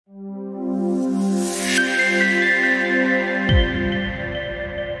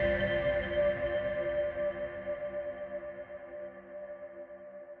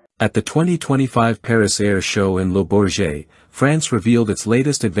At the 2025 Paris Air Show in Le Bourget, France revealed its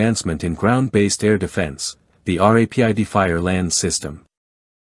latest advancement in ground-based air defense, the RAPIDFire Land system.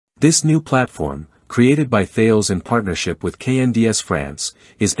 This new platform, created by Thales in partnership with KNDS France,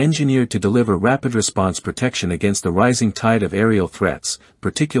 is engineered to deliver rapid response protection against the rising tide of aerial threats,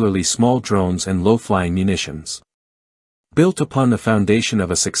 particularly small drones and low-flying munitions. Built upon the foundation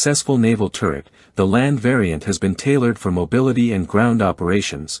of a successful naval turret, the land variant has been tailored for mobility and ground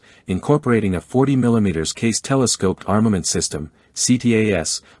operations, incorporating a 40mm case telescoped armament system,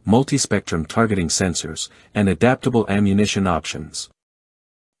 CTAS, multispectrum targeting sensors, and adaptable ammunition options.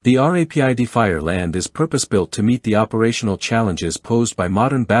 The RAPIDFire Land is purpose-built to meet the operational challenges posed by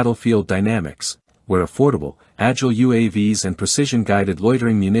modern battlefield dynamics, where affordable, agile UAVs and precision-guided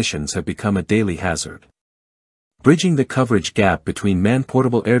loitering munitions have become a daily hazard. Bridging the coverage gap between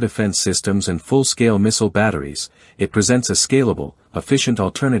man-portable air defense systems and full-scale missile batteries, it presents a scalable, efficient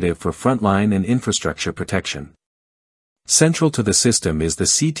alternative for frontline and infrastructure protection. Central to the system is the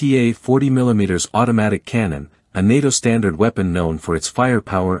CTA 40mm automatic cannon, a NATO standard weapon known for its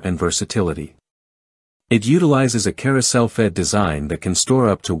firepower and versatility. It utilizes a carousel-fed design that can store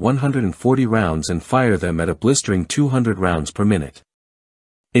up to 140 rounds and fire them at a blistering 200 rounds per minute.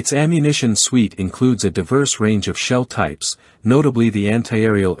 Its ammunition suite includes a diverse range of shell types, notably the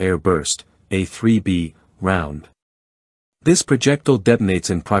anti-aerial air burst, A3B, round. This projectile detonates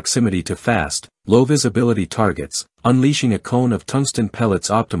in proximity to fast, low-visibility targets, unleashing a cone of tungsten pellets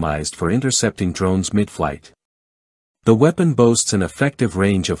optimized for intercepting drones mid-flight. The weapon boasts an effective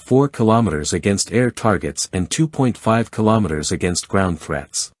range of 4 km against air targets and 2.5 km against ground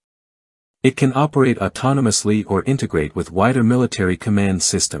threats. It can operate autonomously or integrate with wider military command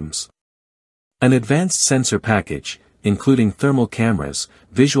systems. An advanced sensor package, including thermal cameras,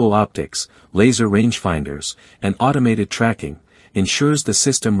 visual optics, laser rangefinders, and automated tracking, ensures the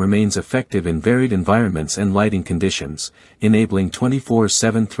system remains effective in varied environments and lighting conditions, enabling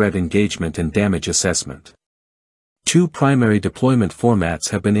 24/7 threat engagement and damage assessment. Two primary deployment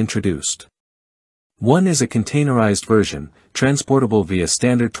formats have been introduced. One is a containerized version, transportable via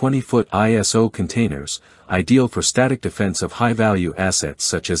standard 20-foot ISO containers, ideal for static defense of high-value assets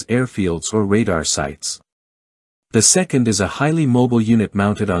such as airfields or radar sites. The second is a highly mobile unit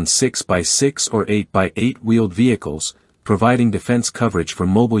mounted on 6x6 or 8x8 wheeled vehicles, providing defense coverage for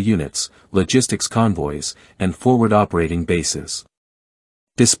mobile units, logistics convoys, and forward operating bases.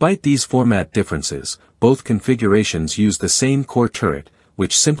 Despite these format differences, both configurations use the same core turret,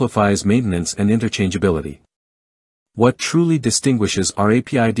 which simplifies maintenance and interchangeability. What truly distinguishes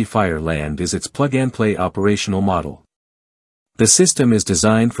RAPIDFire Land is its plug-and-play operational model. The system is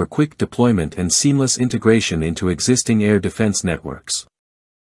designed for quick deployment and seamless integration into existing air defense networks.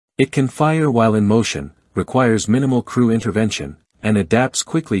 It can fire while in motion, requires minimal crew intervention, and adapts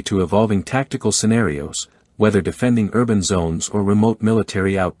quickly to evolving tactical scenarios, whether defending urban zones or remote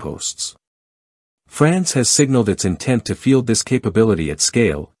military outposts. France has signaled its intent to field this capability at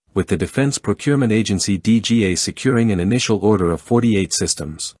scale, with the Defense Procurement Agency DGA securing an initial order of 48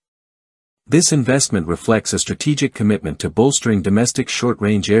 systems. This investment reflects a strategic commitment to bolstering domestic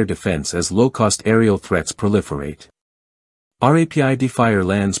short-range air defense as low-cost aerial threats proliferate. RAPIDFire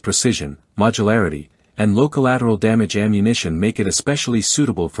Land's precision, modularity, and low collateral damage ammunition make it especially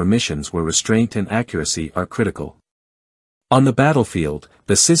suitable for missions where restraint and accuracy are critical. On the battlefield,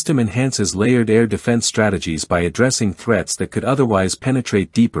 the system enhances layered air defense strategies by addressing threats that could otherwise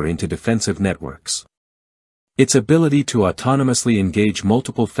penetrate deeper into defensive networks. Its ability to autonomously engage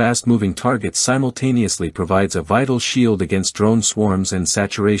multiple fast-moving targets simultaneously provides a vital shield against drone swarms and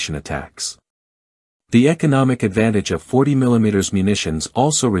saturation attacks. The economic advantage of 40mm munitions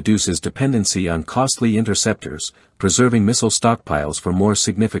also reduces dependency on costly interceptors, preserving missile stockpiles for more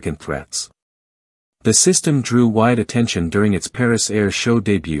significant threats. The system drew wide attention during its Paris Air Show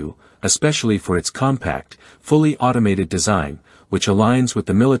debut, especially for its compact, fully automated design, which aligns with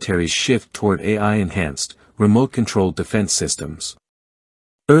the military's shift toward AI-enhanced, remote-controlled defense systems.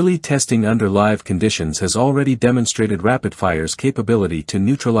 Early testing under live conditions has already demonstrated RAPIDFire's capability to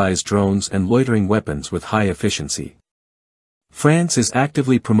neutralize drones and loitering weapons with high efficiency. France is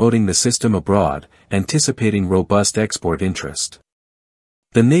actively promoting the system abroad, anticipating robust export interest.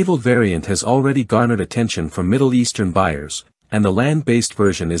 The naval variant has already garnered attention from Middle Eastern buyers, and the land-based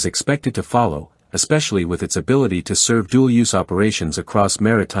version is expected to follow, especially with its ability to serve dual-use operations across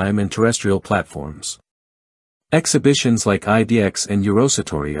maritime and terrestrial platforms. Exhibitions like IDX and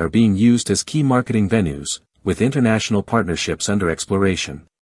Eurosatory are being used as key marketing venues, with international partnerships under exploration.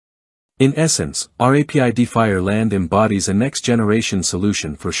 In essence, RAPIDFire Land embodies a next-generation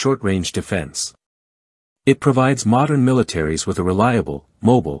solution for short-range defense. It provides modern militaries with a reliable,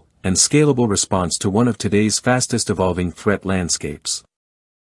 mobile, and scalable response to one of today's fastest evolving threat landscapes.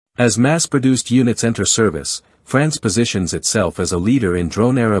 As mass-produced units enter service, France positions itself as a leader in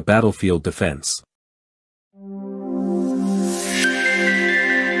drone-era battlefield defense.